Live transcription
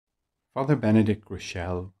Father Benedict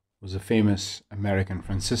Rochelle was a famous American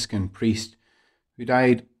Franciscan priest who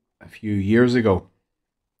died a few years ago.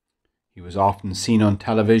 He was often seen on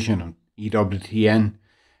television on EWTN,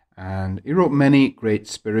 and he wrote many great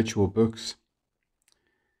spiritual books.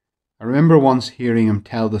 I remember once hearing him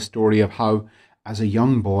tell the story of how, as a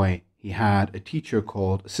young boy, he had a teacher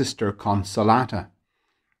called Sister Consolata.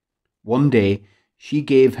 One day, she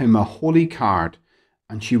gave him a holy card,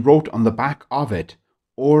 and she wrote on the back of it,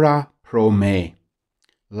 Ora pro me,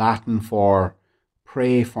 Latin for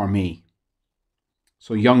pray for me.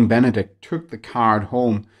 So young Benedict took the card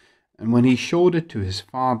home, and when he showed it to his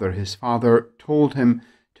father told him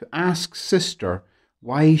to ask Sister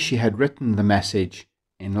why she had written the message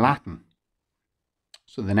in Latin.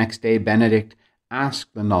 So the next day Benedict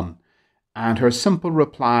asked the nun, and her simple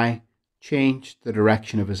reply changed the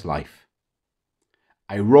direction of his life.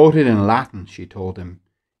 I wrote it in Latin, she told him,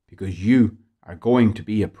 because you are going to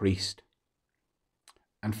be a priest.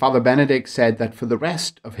 And Father Benedict said that for the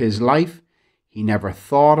rest of his life, he never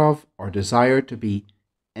thought of or desired to be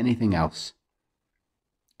anything else.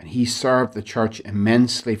 And he served the church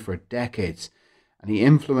immensely for decades, and he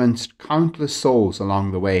influenced countless souls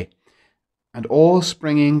along the way, and all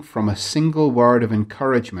springing from a single word of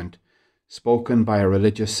encouragement spoken by a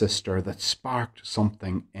religious sister that sparked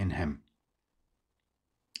something in him.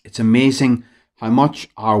 It's amazing how much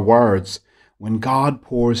our words, when God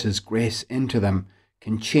pours His grace into them,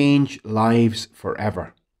 can change lives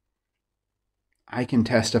forever. I can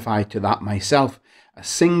testify to that myself. A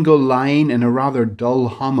single line in a rather dull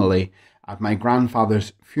homily at my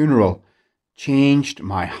grandfather's funeral changed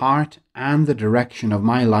my heart and the direction of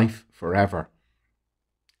my life forever.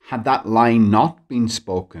 Had that line not been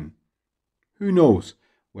spoken, who knows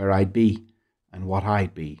where I'd be and what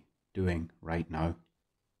I'd be doing right now.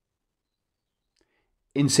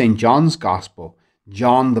 In St. John's Gospel,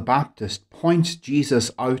 John the Baptist points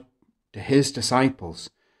Jesus out to his disciples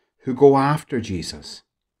who go after Jesus.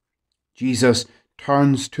 Jesus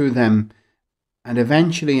turns to them and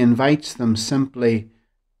eventually invites them simply,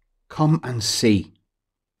 come and see.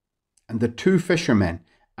 And the two fishermen,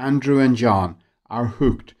 Andrew and John, are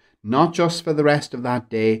hooked, not just for the rest of that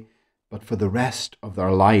day, but for the rest of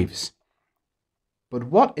their lives. But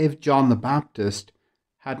what if John the Baptist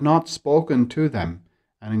had not spoken to them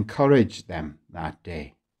and encouraged them that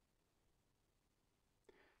day?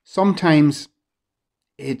 Sometimes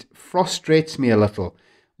it frustrates me a little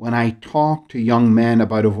when I talk to young men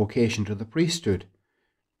about a vocation to the priesthood.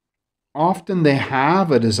 Often they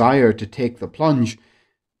have a desire to take the plunge,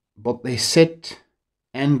 but they sit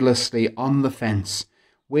endlessly on the fence,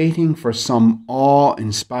 waiting for some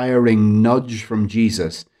awe-inspiring nudge from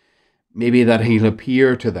Jesus, maybe that He'll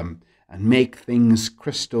appear to them and make things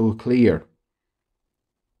crystal clear.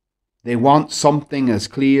 They want something as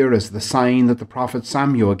clear as the sign that the prophet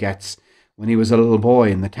Samuel gets when he was a little boy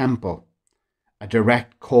in the temple, a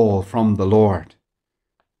direct call from the Lord.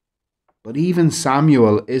 But even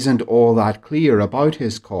Samuel isn't all that clear about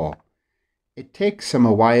his call. It takes him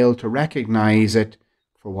a while to recognize it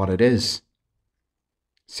for what it is.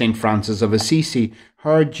 St. Francis of Assisi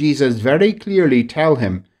heard Jesus very clearly tell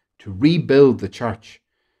him to rebuild the church,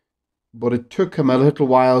 but it took him a little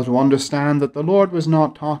while to understand that the Lord was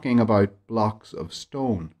not talking about blocks of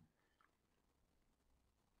stone.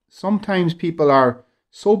 Sometimes people are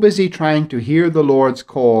so busy trying to hear the Lord's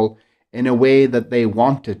call in a way that they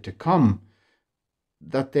want it to come,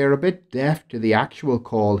 that they're a bit deaf to the actual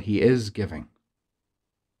call He is giving.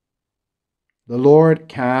 The Lord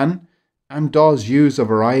can and does use a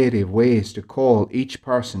variety of ways to call each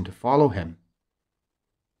person to follow Him.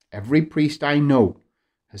 Every priest I know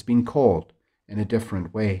has been called in a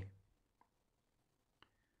different way.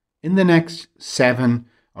 In the next 7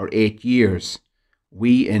 or 8 years,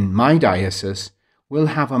 we in my diocese will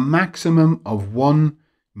have a maximum of 1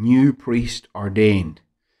 new priest ordained,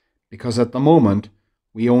 because at the moment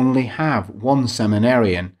we only have 1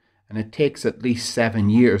 seminarian, and it takes at least 7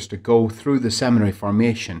 years to go through the seminary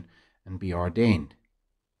formation and be ordained.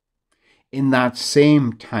 In that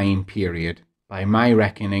same time period, by my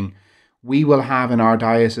reckoning, we will have in our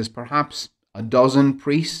diocese perhaps a dozen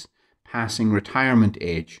priests passing retirement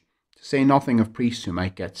age, to say nothing of priests who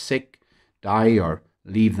might get sick, die, or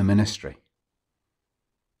leave the ministry.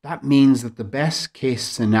 That means that the best case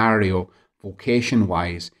scenario,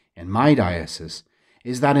 vocation-wise, in my diocese,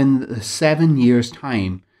 is that in the 7 years'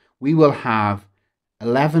 time, we will have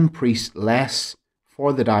 11 priests less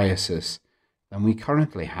for the diocese than we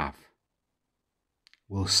currently have.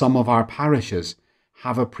 Will some of our parishes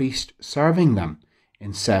have a priest serving them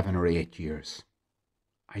in 7 or 8 years?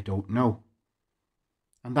 I don't know.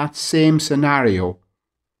 And that same scenario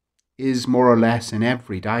is more or less in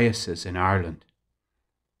every diocese in Ireland.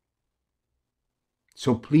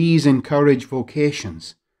 So please encourage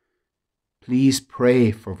Vocations. Please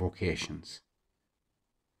pray for Vocations.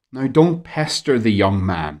 Now don't pester the young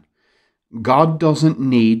man. God doesn't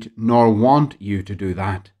need nor want you to do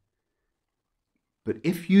that. But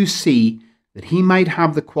if you see that he might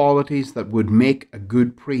have the qualities that would make a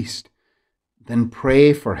good priest, then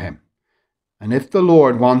pray for him. And if the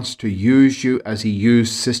Lord wants to use you as he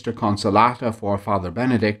used Sister Consolata for Father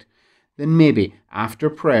Benedict, then maybe after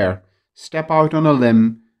prayer, step out on a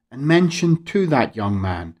limb and mention to that young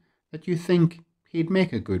man that you think he'd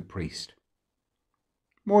make a good priest.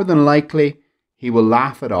 More than likely, he will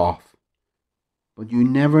laugh it off, but you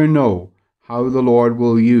never know how the Lord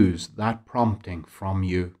will use that prompting from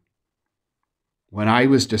you. When I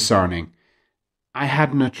was discerning, I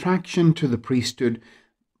had an attraction to the priesthood,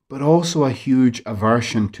 but also a huge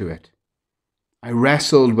aversion to it. I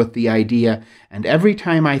wrestled with the idea, and every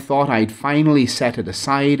time I thought I'd finally set it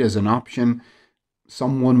aside as an option,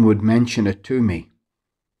 someone would mention it to me.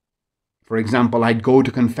 For example, I'd go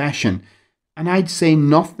to confession, and I'd say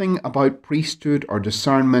nothing about priesthood or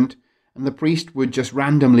discernment, and the priest would just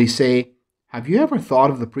randomly say, "Have you ever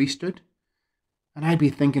thought of the priesthood?" And I'd be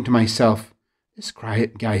thinking to myself, this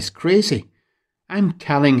guy's crazy. I'm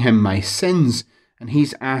telling him my sins, and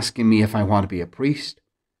he's asking me if I want to be a priest.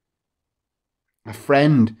 A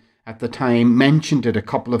friend at the time mentioned it a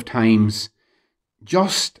couple of times,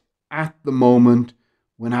 just at the moment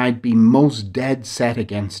when I'd be most dead set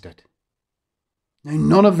against it. Now,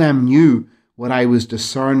 none of them knew what I was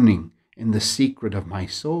discerning in the secret of my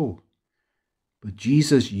soul. But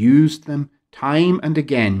Jesus used them time and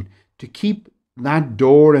again to keep that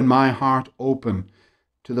door in my heart open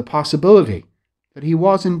to the possibility that he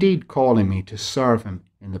was indeed calling me to serve him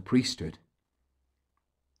in the priesthood.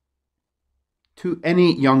 To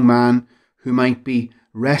any young man who might be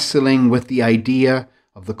wrestling with the idea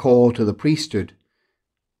of the call to the priesthood,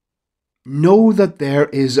 know that there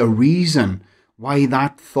is a reason why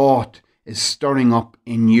that thought is stirring up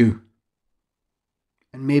in you.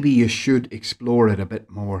 And maybe you should explore it a bit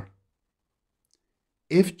more.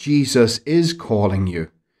 If Jesus is calling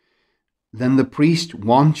you, then the priest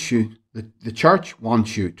wants you, the church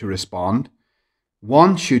wants you to respond,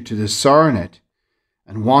 wants you to discern it,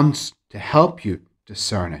 and wants to help you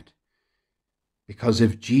discern it. Because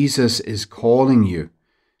if Jesus is calling you,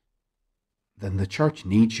 then the church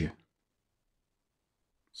needs you.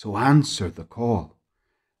 So answer the call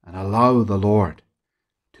and allow the Lord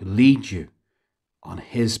to lead you on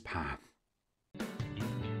his path.